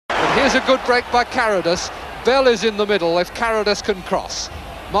Here's a good break by Carrodus. Bell is in the middle if Carrodus can cross.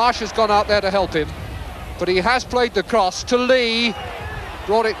 Marsh has gone out there to help him, but he has played the cross to Lee,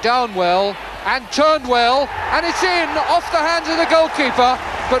 brought it down well and turned well, and it's in off the hands of the goalkeeper,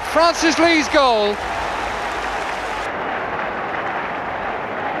 but Francis Lee's goal.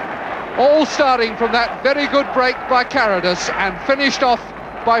 All starting from that very good break by Carrodus and finished off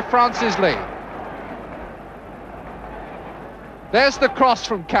by Francis Lee. There's the cross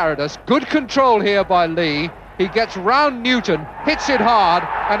from Carrodus. Good control here by Lee. He gets round Newton, hits it hard,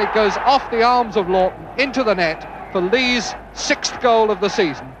 and it goes off the arms of Lawton into the net for Lee's 6th goal of the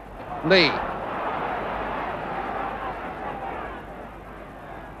season. Lee.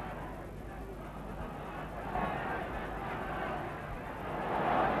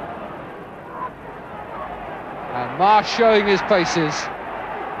 And Marsh showing his paces.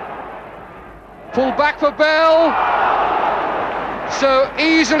 Pull back for Bell. So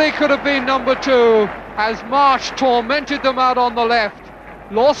easily could have been number 2 as Marsh tormented them out on the left.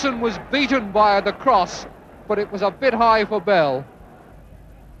 Lawson was beaten by the cross, but it was a bit high for Bell.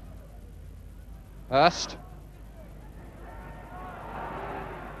 Hurst.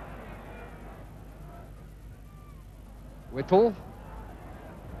 Whittle.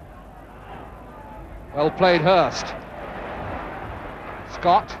 Well played, Hurst.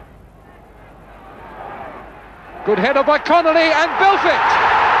 Scott. Good header by Connolly and Belfitt.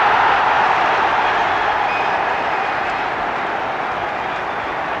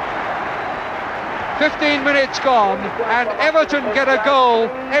 "15 minutes gone, and Everton get a goal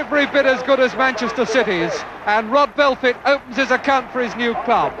every bit as good as Manchester City's, and Rod Belfitt opens his account for his new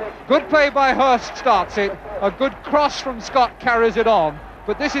club. Good play by Hurst starts it, a good cross from Scott carries it on,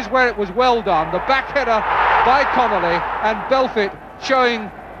 but this is where it was well done. The back header by Connolly, and Belfitt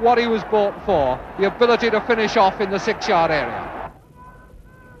showing what he was bought for, the ability to finish off in the 6-yard area.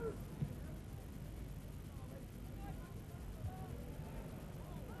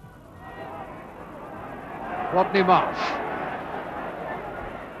 Rodney Marsh.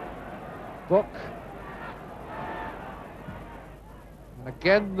 Book. And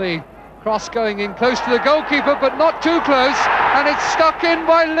again the cross going in close to the goalkeeper, but not too close, and it's stuck in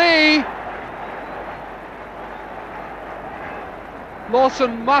by Lee.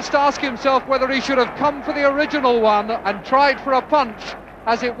 Lawson must ask himself whether he should have come for the original one and tried for a punch.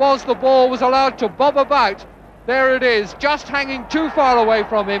 As it was, the ball was allowed to bob about. There it is, just hanging too far away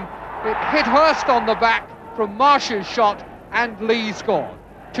from him. It hit Hurst on the back from Marsh's shot, and Lee scored.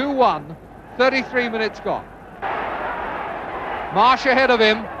 2-1, 33 minutes gone. Marsh ahead of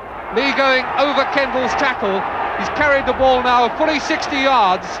him, Lee going over Kendall's tackle. He's carried the ball now fully 60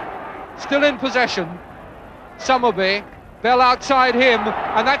 yards, still in possession. Summerby. Bell outside him,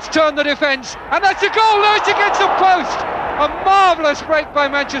 and that's turned the defence, and that's a goal. No, it's against the post. A marvellous break by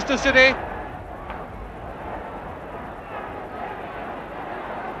Manchester City.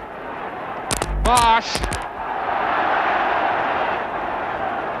 Marsh.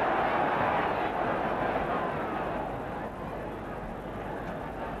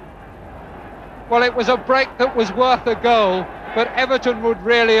 Well, it was a break that was worth a goal, but Everton would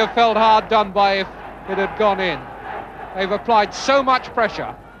really have felt hard done by if it had gone in. They've applied so much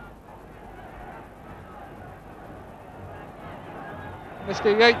pressure.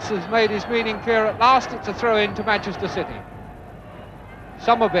 Mr. Yates has made his meaning clear at last. It's a throw-in to Manchester City.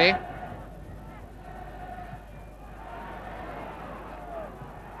 Summerby.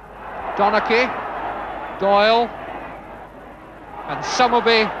 Donachie. Doyle. And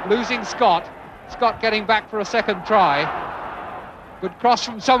Summerby losing Scott. Scott getting back for a second try. Good cross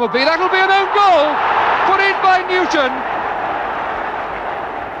from Summerby. That'll be an own goal! Put in by Newton.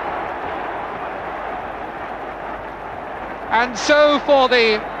 And so for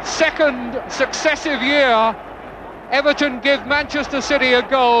the second successive year, Everton give Manchester City a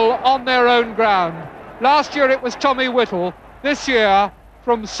goal on their own ground. Last year it was Tommy Whittle. This year,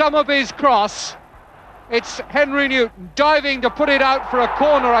 from Summerby's cross, it's Henry Newton diving to put it out for a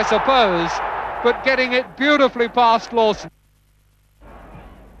corner, I suppose, but getting it beautifully past Lawson.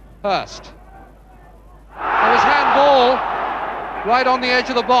 Hurst. There was handball right on the edge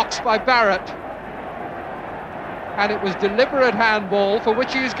of the box by Barrett, and it was deliberate handball for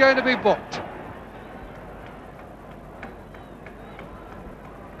which he is going to be booked.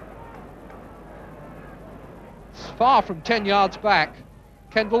 It's far from 10 yards back.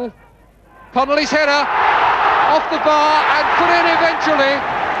 Kendall, Connolly's header off the bar and put in eventually.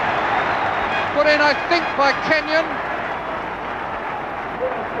 Put in, I think, by Kenyon.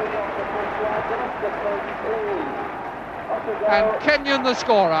 And Kenyon the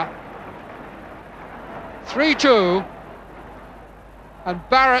scorer. 3-2. And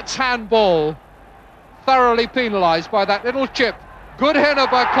Barrett's handball thoroughly penalised by that little chip. Good header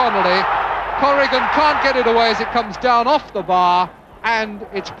by Connolly. Corrigan can't get it away as it comes down off the bar, and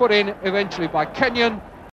it's put in eventually by Kenyon.